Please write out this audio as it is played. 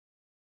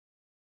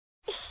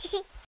Wow!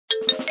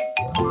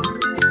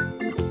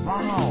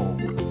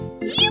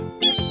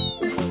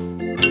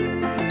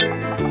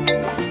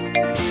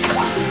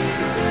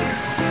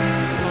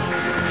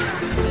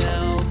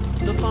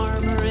 The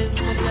farmer in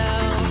the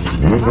dell.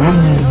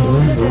 Hi-ho,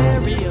 the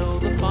dairy-o,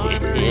 the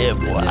farmer in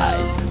the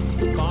dell.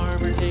 The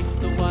farmer takes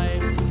the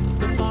wife.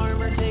 The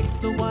farmer takes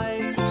the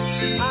wife.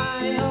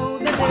 Hi-ho,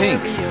 the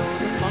dairy-o,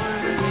 the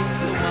farmer takes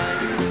the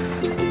wife.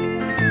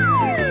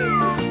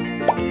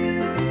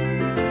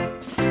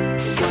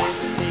 The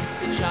wife takes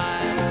the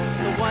child.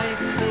 The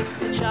wife takes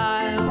the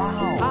child.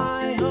 Wow.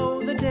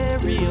 Hi-ho, the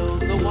dairy-o,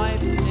 the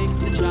wife takes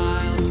the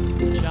child.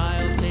 The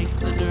child takes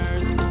the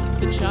nurse.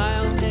 The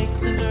child takes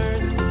the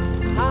nurse.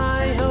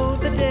 Hi-ho,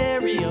 the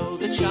dairy-o,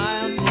 the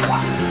child takes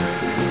the nurse.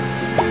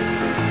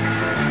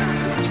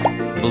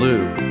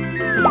 Blue.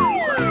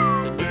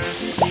 The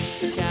nurse takes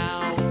the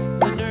cow.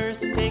 The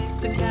nurse takes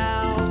the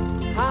cow.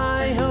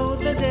 Hi-ho,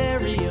 the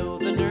dairy-o,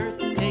 the nurse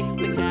takes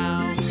the cow.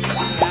 The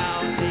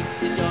cow takes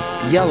the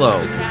dog. Yellow.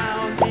 The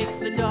cow takes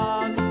the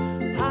dog.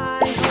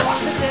 Hi-ho,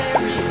 the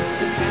dairy-o,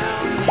 the cow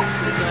takes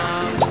the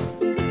dog.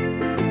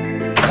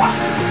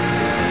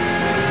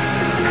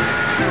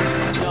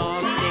 The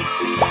dog takes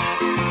the cat.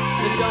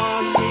 The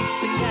dog takes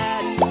the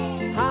cat.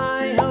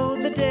 Hi-ho,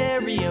 the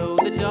dairy-o,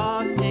 the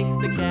dog takes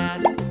the cat.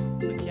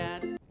 The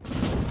cat.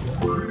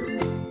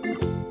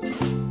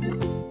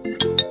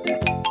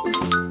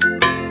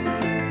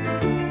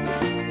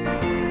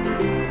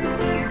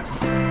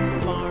 The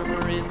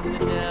farmer in the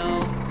dell.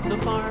 The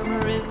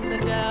farmer in the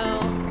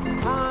dell.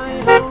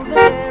 Hi-ho, the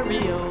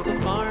dairy-o, the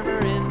farmer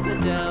in the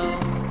dell.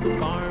 The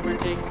farmer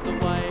takes the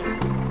wife.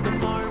 The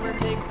farmer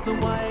takes the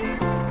wife.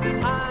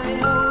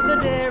 Hi-ho, the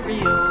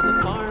dairy-o, the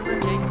farmer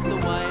takes the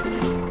wife.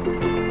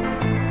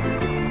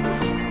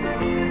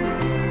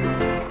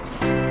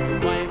 The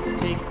wife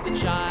takes the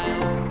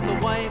child. The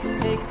wife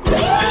takes the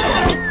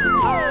child.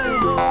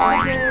 Hi-ho, the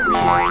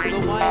dairy-o,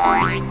 the wife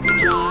takes the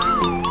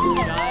child. The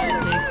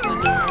child takes the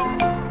nurse.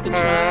 The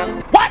child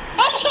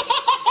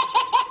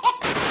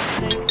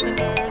takes the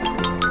nurse.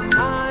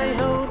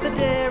 Hi-ho, the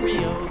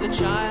dairy-o, the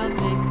child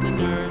takes the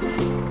nurse.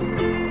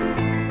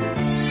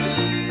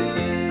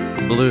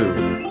 Blue.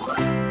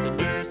 The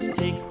nurse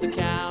takes the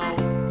cow.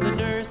 The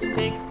nurse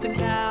takes the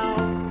cow.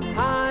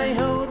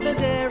 Hi-ho, the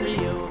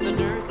dairy-o, the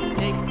nurse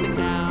takes the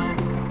cow.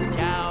 The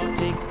cow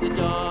takes the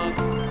dog.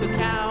 The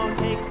cow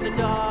takes the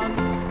dog.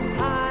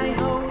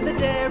 Hi-ho, the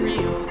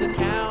dairy-o, the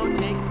cow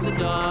takes the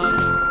dog.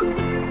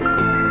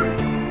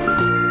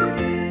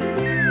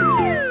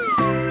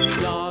 The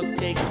dog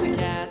takes the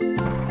cat.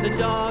 The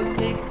dog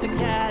takes the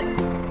cat.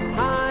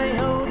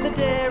 Hi-ho, the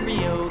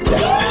dairy-o, the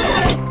dog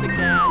takes the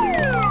cat.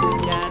 The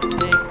cat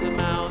takes the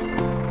mouse.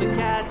 The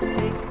cat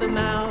takes the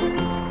mouse.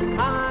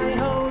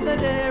 Hi-ho, the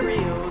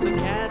dairy-o, the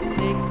cat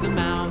takes the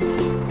mouse.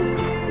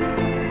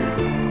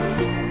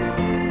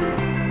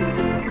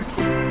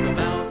 The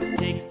mouse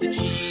takes the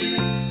cheese.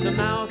 The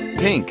mouse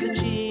Pink. takes the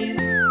cheese.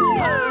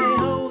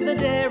 Hi-ho, the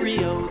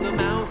dairy-o, the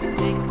mouse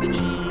takes the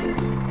cheese.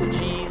 The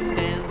cheese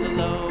stands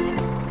alone.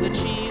 The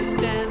cheese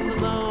stands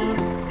alone.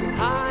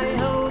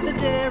 Hi-ho, the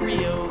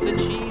dairy-o, the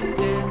cheese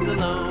stands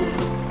alone.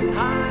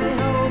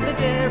 Hi-ho, the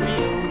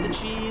dairy-o, the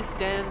cheese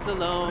stands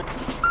alone.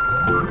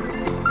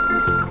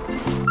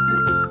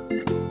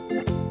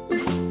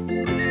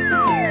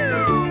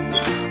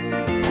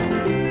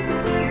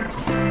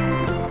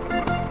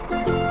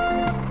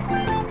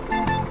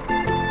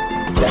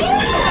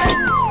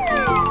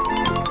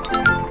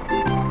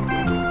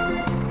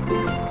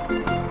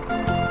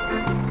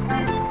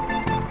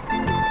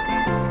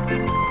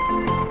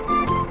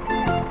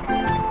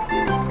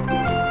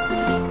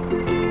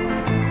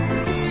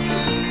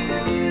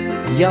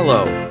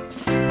 Yellow.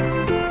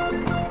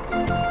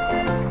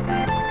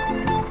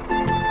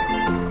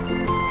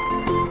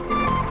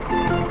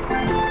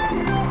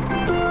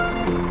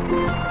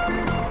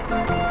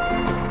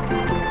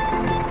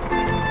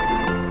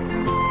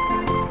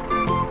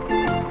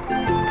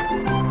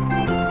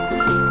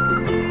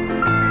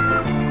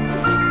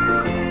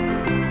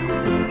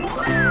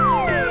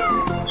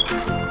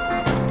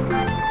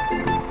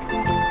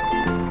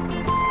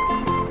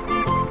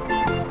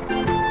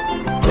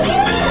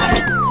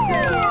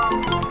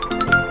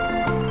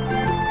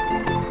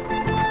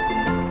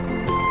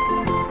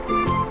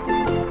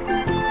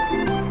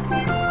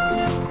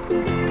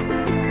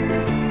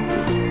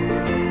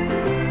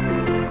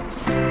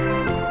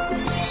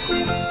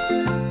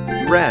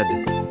 Red.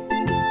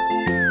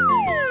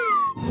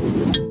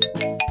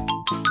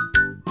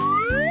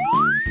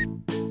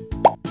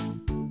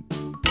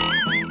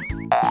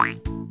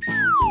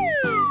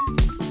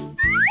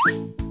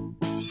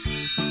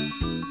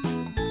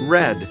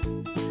 Red.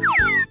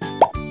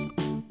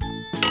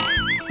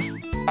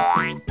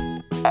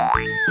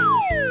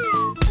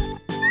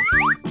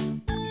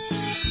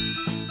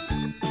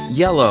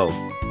 Yellow.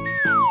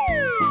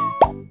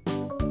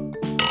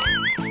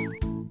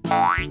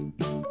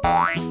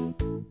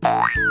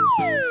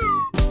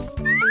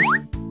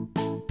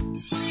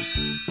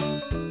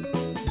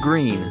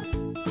 Green.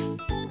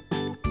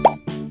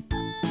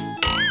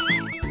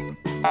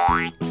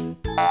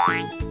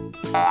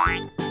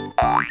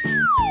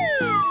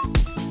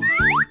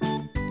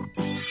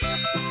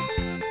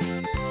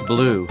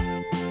 Blue.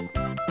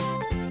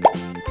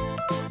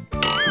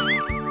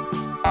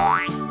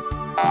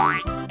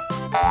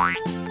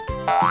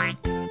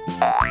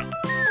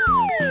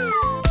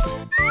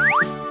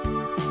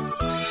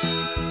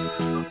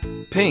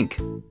 Pink.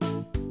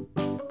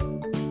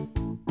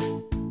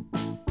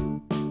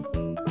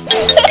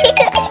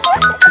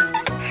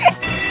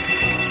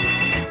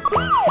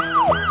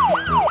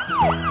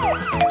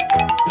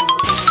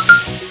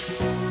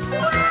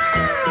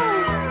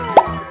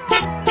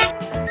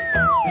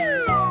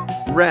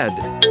 Red.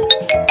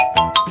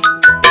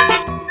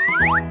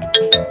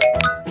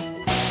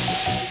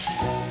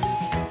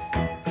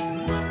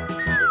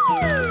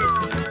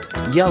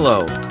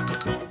 Yellow.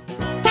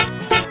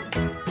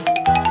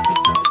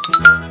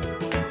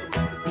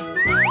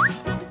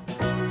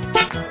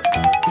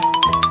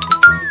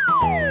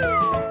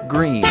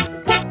 Green.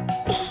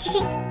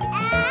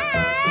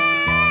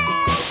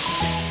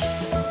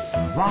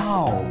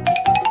 Wow!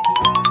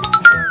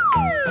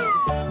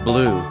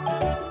 Blue.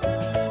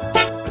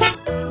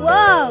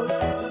 Whoa!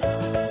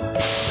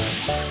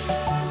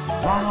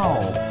 Wow!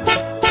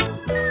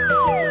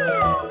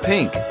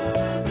 Pink.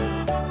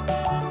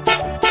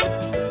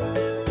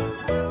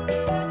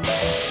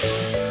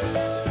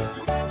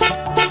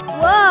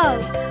 Whoa!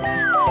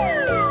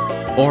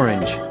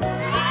 Orange.